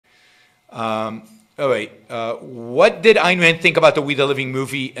All right. What did Ayn Rand think about the We the Living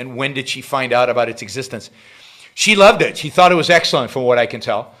movie, and when did she find out about its existence? She loved it. She thought it was excellent, from what I can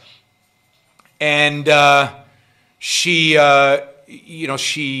tell. And she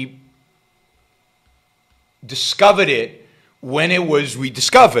discovered it when it was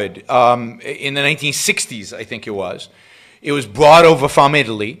rediscovered in the 1960s, I think it was. It was brought over from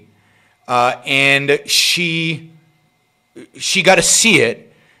Italy, and she got to see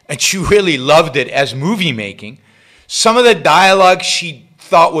it, and she really loved it as movie making. Some of the dialogue she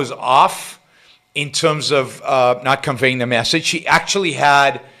thought was off in terms of not conveying the message. She actually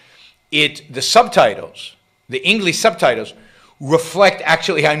had the subtitles, the English subtitles, reflect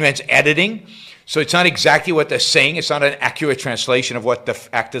actually Ayn Rand's editing. So it's not exactly what they're saying. It's not an accurate translation of what the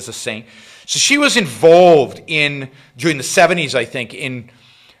actors are saying. So she was involved during the 70s, I think, in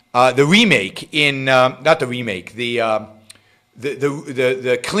the remake, not the remake, the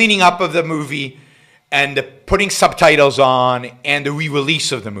cleaning up of the movie and the putting subtitles on and the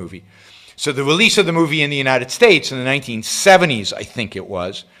re-release of the movie. So the release of the movie in the United States in the 1970s, I think it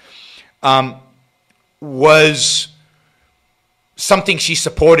was something she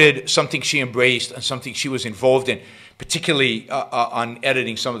supported, something she embraced, and something she was involved in, particularly on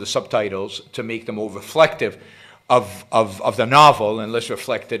editing some of the subtitles to make them more reflective of the novel and less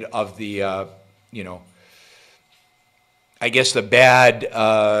reflected of the, I guess the bad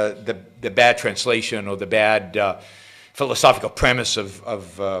translation or the bad philosophical premise of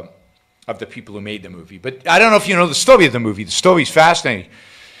the people who made the movie. But I don't know if you know the story of the movie. The story is fascinating.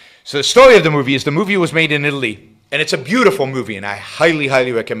 So the story of the movie is the movie was made in Italy, and it's a beautiful movie, and I highly,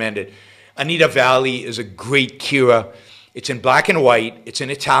 highly recommend it. Anita Valli is a great Kira. It's in black and white. It's in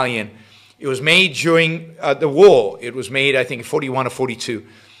Italian. It was made during the war. It was made, I think, in 41 or 42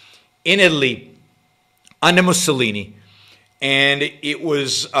 in Italy under Mussolini. And it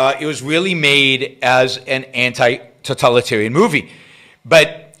was really made as an anti-totalitarian movie.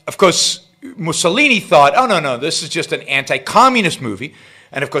 But, of course, Mussolini thought, oh, no, this is just an anti-communist movie.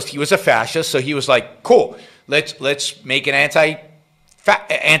 And, of course, he was a fascist, so he was like, cool, let's make an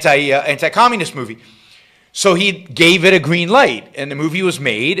anti-communist movie. So he gave it a green light, and the movie was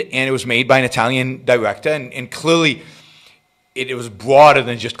made, and it was made by an Italian director, and clearly it was broader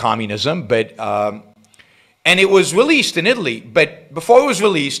than just communism, but and it was released in Italy. But before it was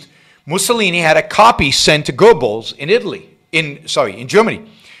released, Mussolini had a copy sent to Goebbels in Germany,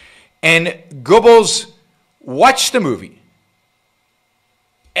 and Goebbels watched the movie.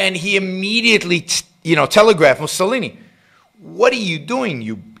 And he immediately, telegraphed Mussolini, what are you doing,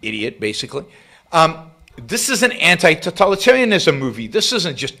 you idiot, basically? This is an anti-totalitarianism movie. This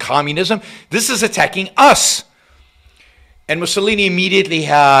isn't just communism. This is attacking us. And Mussolini immediately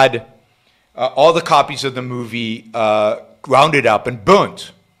had all the copies of the movie rounded up and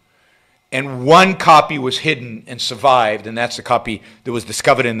burnt. And one copy was hidden and survived, and that's the copy that was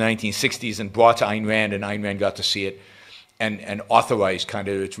discovered in the 1960s and brought to Ayn Rand, and Ayn Rand got to see it. And authorized kind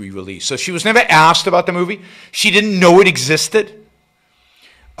of its re-release. So she was never asked about the movie. She didn't know it existed.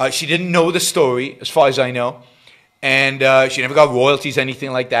 She didn't know the story, as far as I know. And she never got royalties,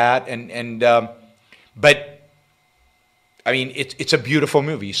 anything like that. But, I mean, it's a beautiful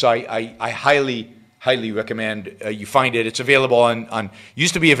movie. So I highly, highly recommend you find it. It's available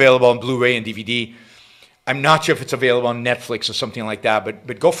used to be available on Blu-ray and DVD. I'm not sure if it's available on Netflix or something like that,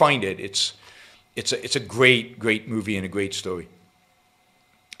 but go find it. It's a great, great movie and a great story.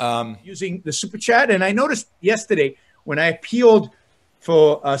 Using the super chat, and I noticed yesterday when I appealed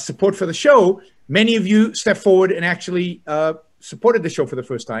for support for the show, many of you stepped forward and actually supported the show for the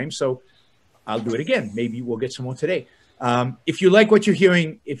first time. So I'll do it again. Maybe we'll get some more today. If you like what you're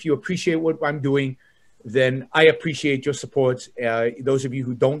hearing, if you appreciate what I'm doing, then I appreciate your support. Those of you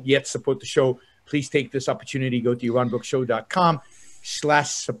who don't yet support the show, please take this opportunity. Go to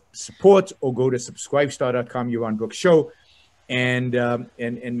yaronbrookshow.com/support or go to subscribestar.com, Yaron Brook Show, and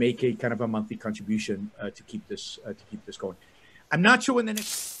make a kind of a monthly contribution to keep this going. I'm not sure when the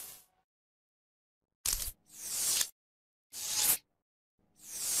next.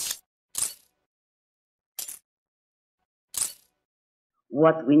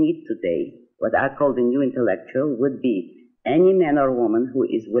 What we need today, what I call the new intellectual, would be any man or woman who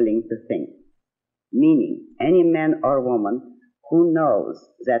is willing to think. Meaning, any man or woman who knows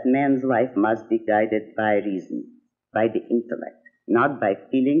that man's life must be guided by reason, by the intellect, not by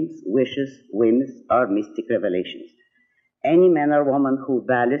feelings, wishes, whims, or mystic revelations. Any man or woman who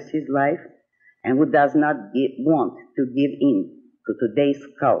values his life and who does not want to give in to today's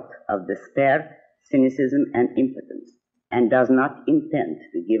cult of despair, cynicism, and impotence, and does not intend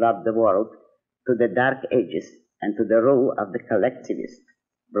to give up the world to the dark ages and to the rule of the collectivist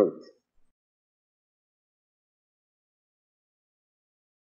brute.